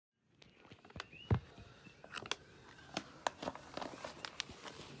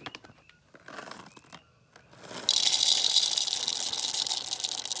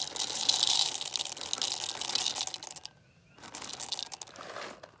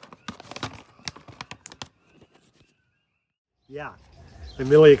Yeah, I'm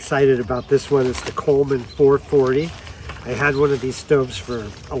really excited about this one. It's the Coleman 440. I had one of these stoves for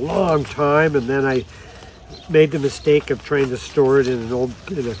a long time, and then I made the mistake of trying to store it in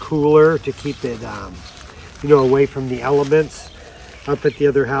a cooler to keep it, you know, away from the elements up at the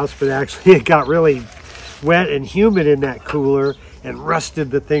other house. But actually, it got really wet and humid in that cooler and rusted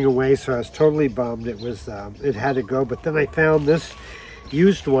the thing away. So I was totally bummed. It was, it had to go. But then I found this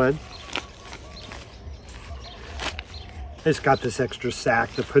used one. I just got this extra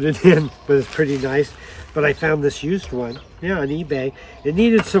sack to put it in, but it's pretty nice. But I found this used one, yeah, on eBay. It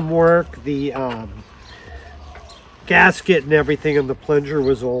needed some work. The gasket and everything on the plunger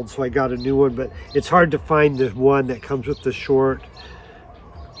was old, so I got a new one. But it's hard to find the one that comes with the short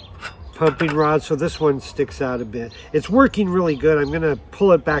pumping rod, so this one sticks out a bit. It's working really good. I'm going to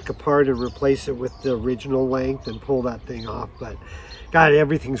pull it back apart and replace it with the original length and pull that thing off. But God,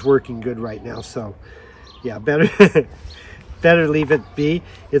 everything's working good right now, so yeah, better better leave it be.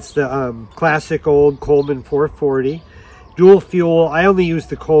 It's the classic old Coleman 440 dual fuel. I only use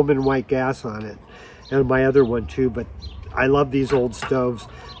the Coleman white gas on it and my other one too, but I love these old stoves.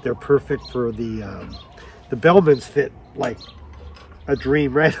 They're perfect for the Bellmans fit like a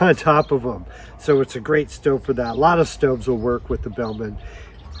dream right on top of them, so it's a great stove for that. A lot of stoves will work with the Bellman.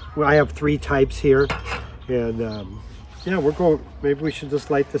 Well, I have 3 types here, and yeah, we're going, maybe we should just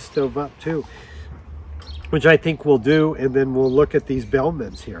light this stove up too, which I think we'll do, and then we'll look at these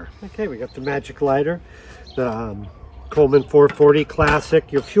Bellmans here. Okay, we got the magic lighter, the Coleman 440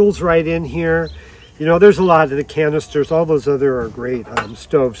 classic. Your fuel's right in here. You know, there's a lot of the canisters. All those other are great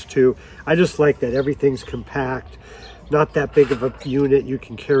stoves too. I just like that everything's compact, not that big of a unit. You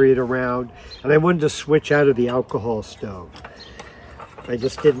can carry it around. And I wanted to switch out of the alcohol stove. I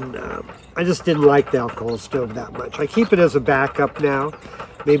just didn't like the alcohol stove that much. I keep it as a backup now,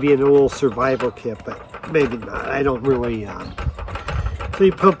 maybe in a little survival kit, but maybe not. I don't really. So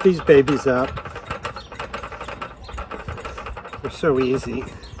you pump these babies up. They're so easy.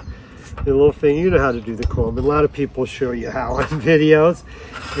 The little thing, you know how to do the Coleman. A lot of people show you how on videos,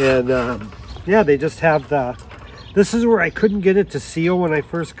 and yeah, they just have the. This is where I couldn't get it to seal when I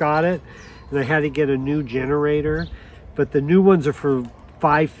first got it, and I had to get a new generator. But the new ones are for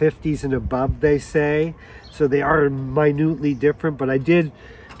 550s and above, they say. So they are minutely different, but I did,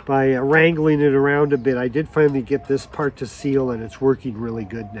 by wrangling it around a bit, I did finally get this part to seal, and it's working really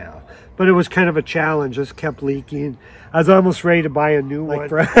good now. But it was kind of a challenge, just kept leaking. I was almost ready to buy a new one.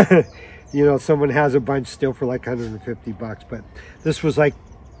 You know, someone has a bunch still for like 150 bucks, but this was like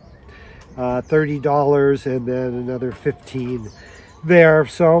 $30 and then another 15 there.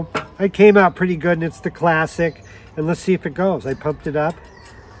 So I came out pretty good, and it's the classic. And let's see if it goes. I pumped it up.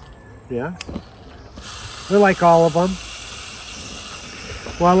 Yeah. They're like all of them.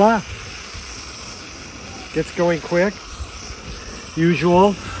 Voila. Gets going quick.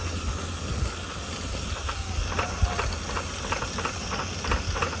 Usual.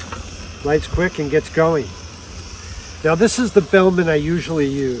 Lights quick and gets going. Now this is the Bellman I usually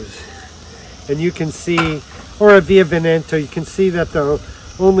use. And you can see, or a Via Veneto, you can see that the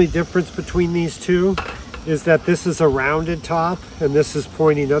only difference between these two is that this is a rounded top and this is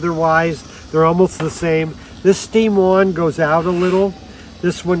pointing. Otherwise, they're almost the same. This steam one goes out a little.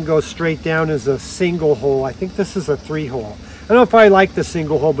 This one goes straight down as a single hole. I think this is a 3-hole. I don't know if I like the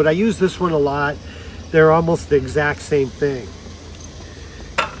single hole, but I use this one a lot. They're almost the exact same thing.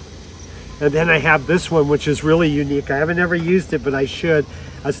 And then I have this one, which is really unique. I haven't ever used it, but I should.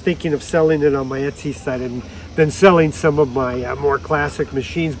 I was thinking of selling it on my Etsy site, and been selling some of my more classic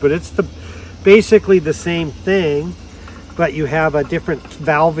machines, but it's basically the same thing, but you have a different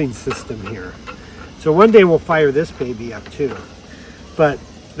valving system here. So one day we'll fire this baby up too. But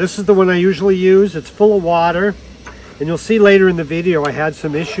this is the one I usually use. It's full of water, and you'll see later in the video I had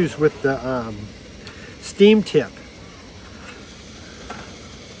some issues with the steam tip.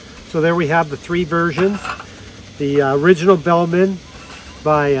 So there we have the 3 versions. The original Bellman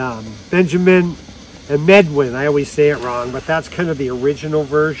by Benjamin and Medwin. I always say it wrong, but that's kind of the original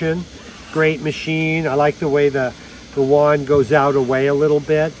version. Great machine. I like the way the wand goes out away a little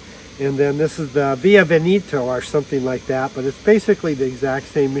bit. And then this is the Via Veneto or something like that, but it's basically the exact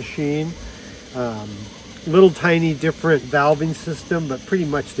same machine. Little tiny different valving system, but pretty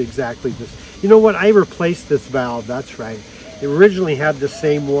much exactly this. You know what? I replaced this valve. That's right. It originally had the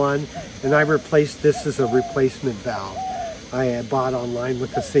same one, and I replaced this as a replacement valve I had bought online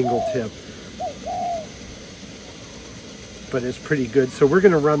with a single tip. But it's pretty good. So we're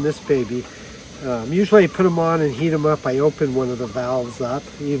going to run this baby. Usually I put them on and heat them up. I open one of the valves up,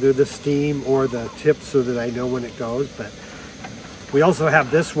 either the steam or the tip, so that I know when it goes. But we also have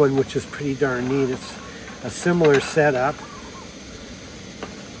this one, which is pretty darn neat. It's a similar setup.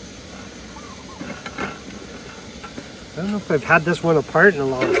 I don't know if I've had this one apart in a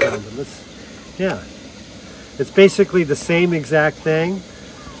long time, but yeah. It's basically the same exact thing.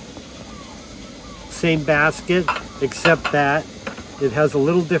 Same basket, except that it has a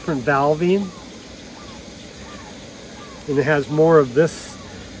little different valving. And it has more of this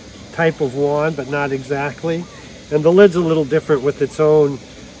type of wand, but not exactly. And the lid's a little different with its own,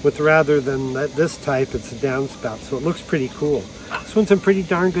 rather than this type, it's a downspout. So it looks pretty cool. This one's in pretty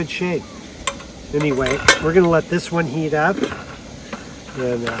darn good shape. Anyway, we're gonna let this one heat up.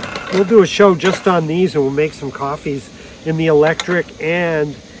 And we'll do a show just on these, and we'll make some coffees in the electric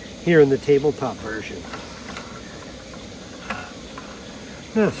and here in the tabletop version.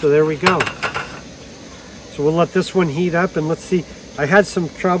 Yeah, so there we go. So we'll let this one heat up, and let's see. I had some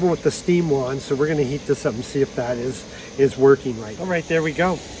trouble with the steam wand, so we're going to heat this up and see if that is working right. All right, there we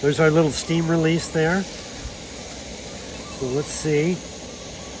go. There's our little steam release there. So let's see.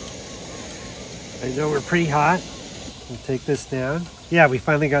 I know we're pretty hot. We'll take this down. Yeah, we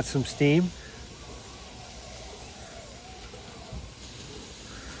finally got some steam.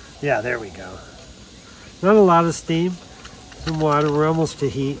 Yeah, there we go. Not a lot of steam. Some water. We're almost to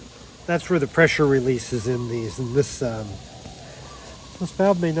heat. That's where the pressure release is in these. And this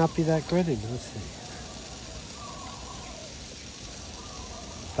valve may not be that gritty. Let's see.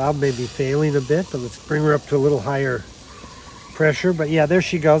 Valve may be failing a bit, but let's bring her up to a little higher pressure. But yeah, there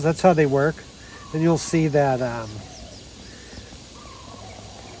she goes. That's how they work. And you'll see that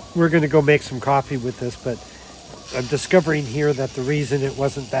we're going to go make some coffee with this, but I'm discovering here that the reason it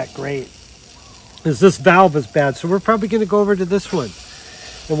wasn't that great is this valve is bad. So we're probably going to go over to this one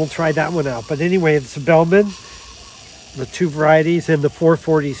and we'll try that one out. But anyway, it's a Bellman, the 2 varieties, and the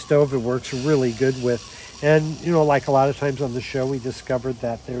 440 stove it works really good with. And, you know, like a lot of times on the show, we discovered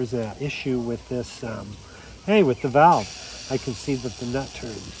that there's an issue with this, with the valve. I can see that the nut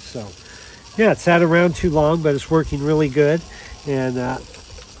turns. So, yeah, it sat around too long, but it's working really good. And I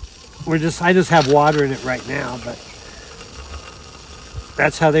just have water in it right now, but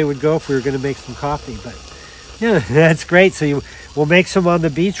that's how they would go if we were going to make some coffee. But, yeah, that's great. So we'll make some on the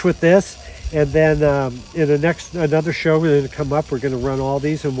beach with this. And then in another show we're going to come up, we're going to run all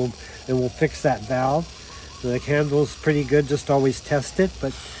these, and we'll fix that valve. The handle's pretty good, just always test it.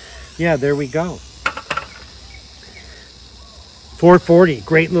 But yeah, there we go. 440,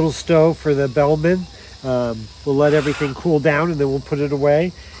 great little stove for the Bellman. We'll let everything cool down and then we'll put it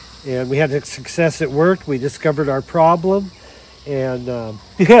away. And we had a success, it worked. We discovered our problem. And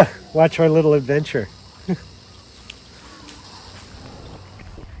yeah, watch our little adventure.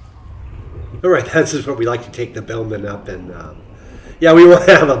 All right, that's just what we like to take the Bellman up, and yeah, we won't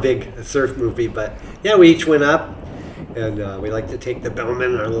have a big surf movie, but yeah, we each went up, and we like to take the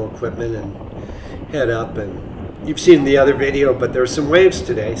Bellman, our little equipment, and head up. And you've seen the other video, but there were some waves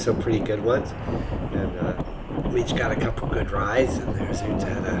today, so pretty good ones. And we each got a couple good rides, and there's Uta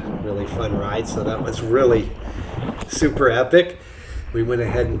had a really fun ride, so that was really super epic. We went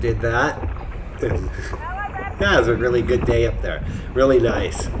ahead and did that, and yeah, it was a really good day up there, really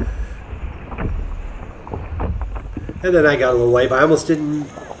nice. And then I got a little wave. I almost didn't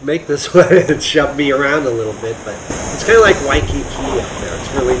make this one. It shoved me around a little bit, but it's kind of like Waikiki up there.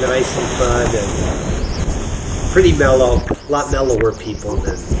 It's really nice and fun and pretty mellow. A lot mellower people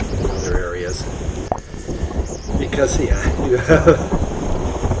than other areas. Because, yeah,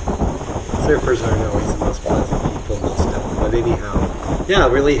 surfers aren't always the most pleasant people and stuff. But anyhow, yeah,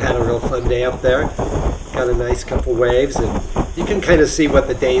 really had a real fun day up there. Got a nice couple waves, and you can kind of see what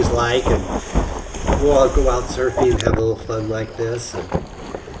the day's like, and we'll all go out surfing and have a little fun like this, and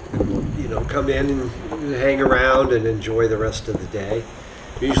we'll, you know, come in and hang around and enjoy the rest of the day.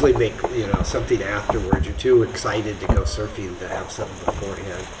 We usually make, you know, something afterwards. You're too excited to go surfing to have something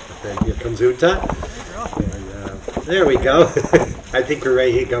beforehand. But then here comes Uta, and there we go. I think we're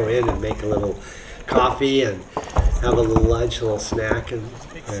ready to go in and make a little coffee and have a little lunch, a little snack, and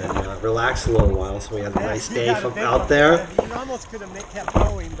relax a little while. So we had a nice day from out there. You almost could have kept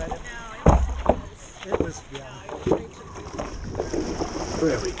going, but it was, yeah.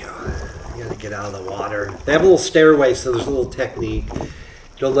 There we go. You gotta get out of the water. They have a little stairway, so there's a little technique.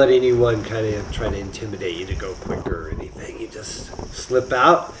 Don't let anyone kind of try to intimidate you to go quicker or anything. You just slip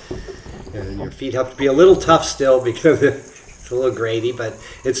out, and your feet have to be a little tough still because it's a little grady, but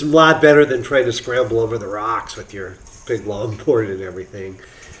it's a lot better than trying to scramble over the rocks with your big longboard and everything.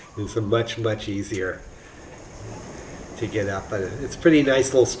 It's a much, much easier to get up, but it's a pretty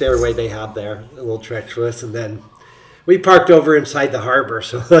nice little stairway they have there, a little treacherous. And then we parked over inside the harbor,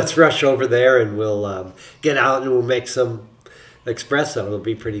 so let's rush over there and we'll get out and we'll make some espresso. It'll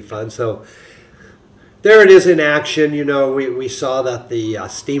be pretty fun. So there it is in action. You know, we saw that the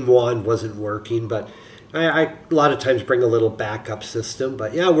steam wand wasn't working, but I a lot of times bring a little backup system,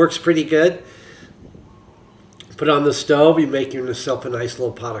 but yeah, it works pretty good. Put it on the stove, you make yourself a nice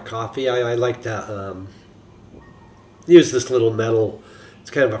little pot of coffee. I like to use this little metal,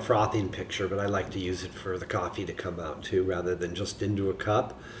 it's kind of a frothing picture, but I like to use it for the coffee to come out too, rather than just into a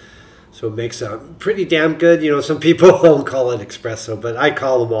cup. So it makes a pretty damn good, you know, some people won't call it espresso, but I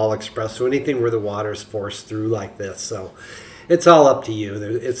call them all espresso, anything where the water's forced through like this. So it's all up to you.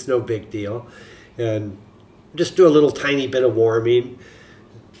 It's no big deal. And just do a little tiny bit of warming.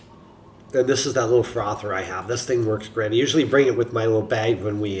 And this is that little frother I have. This thing works great. I usually bring it with my little bag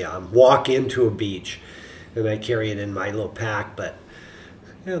when we walk into a beach. And I carry it in my little pack. But,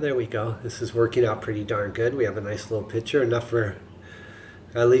 yeah, there we go. This is working out pretty darn good. We have a nice little pitcher. Enough for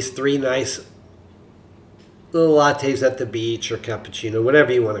at least 3 nice little lattes at the beach or cappuccino,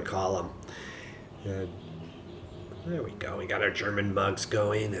 whatever you want to call them. And there we go. We got our German mugs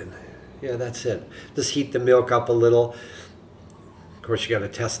going. And, yeah, that's it. Just heat the milk up a little. Of course, you got to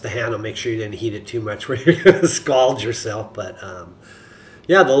test the handle, make sure you didn't heat it too much where you're going to scald yourself. But,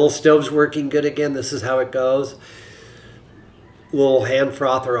 yeah, the little stove's working good again. This is how it goes. Little hand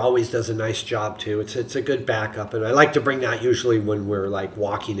frother always does a nice job, too. It's a good backup. And I like to bring that usually when we're, like,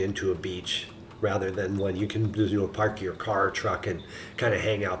 walking into a beach rather than when you can, you know, park your car or truck and kind of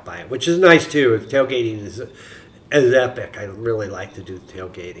hang out by it, which is nice, too. Tailgating is epic. I really like to do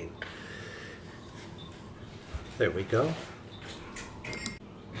tailgating. There we go.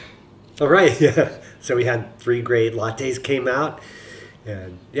 All right, yeah. So we had 3 great lattes came out,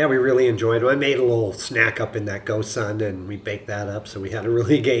 and yeah, we really enjoyed them. I made a little snack up in that Go Sun, and we baked that up, so we had a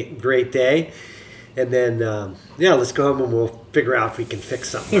really great day. And then, yeah, let's go home and we'll figure out if we can fix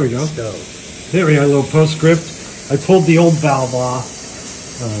something. There we go. There we go, a little postscript. I pulled the old valve off.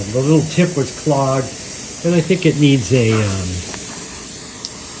 The little tip was clogged, and I think it needs a,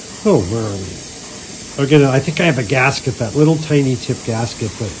 oh, where are we? I think I have a gasket, that little tiny tip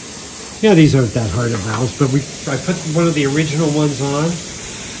gasket, but yeah, these aren't that hard of valves, but I put one of the original ones on.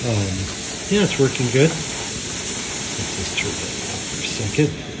 Yeah, it's working good. Let's just turn that off for a second.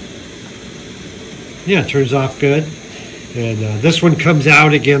 Yeah, it turns off good. And this one comes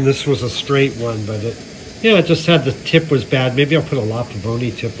out again. This was a straight one, but it just had, the tip was bad. Maybe I'll put a La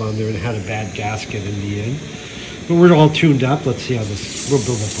Pavoni tip on there, and it had a bad gasket in the end. But we're all tuned up. Let's see how this, we'll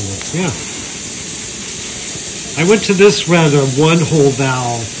build up a little. Yeah. I went to this rather one-hole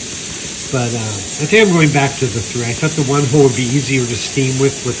valve, but I think I'm going back to the 3. I thought the 1-hole would be easier to steam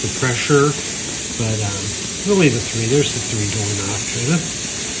with the pressure, but really the 3. There's the 3 going off, kind of.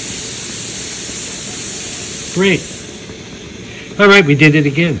 Great. All right, we did it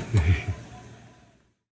again.